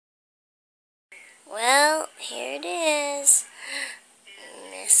Well, here it is.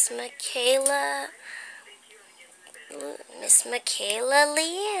 Miss Michaela, Miss Michaela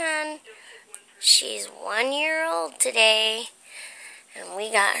Leanne. She's 1 year old today, and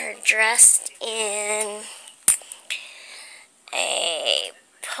we got her dressed in a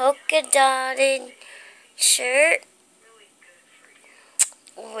polka dotted shirt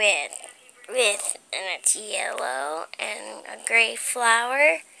and it's yellow and a gray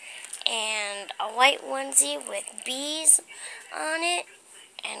flower, and a white onesie with bees on it,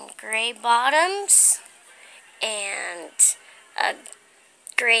 and gray bottoms, and a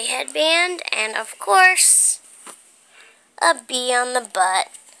gray headband, and of course, a bee on the butt,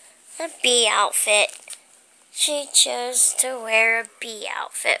 a bee outfit. She chose to wear a bee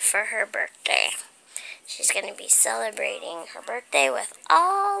outfit for her birthday. She's going to be celebrating her birthday with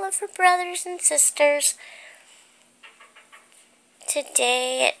all of her brothers and sisters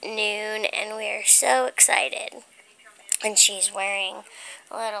today at noon, and we are so excited. And she's wearing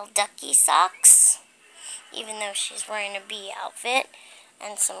little ducky socks, even though she's wearing a bee outfit,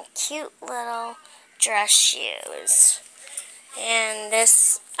 and some cute little dress shoes. And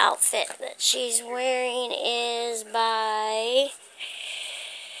this outfit that she's wearing is by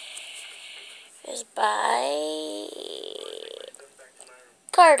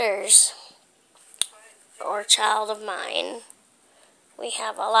Carter's, or Child of Mine. We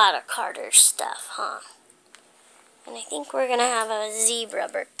have a lot of Carter stuff, huh? And I think we're going to have a zebra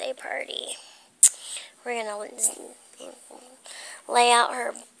birthday party. We're going to lay out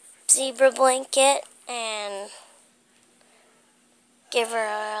her zebra blanket and give her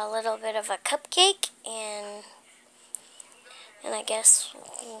a little bit of a cupcake, and I guess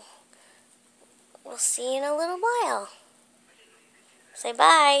we'll see you in a little while. Say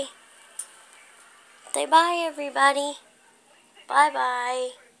bye. Say bye, everybody. Bye-bye.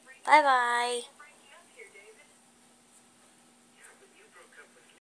 Bye-bye.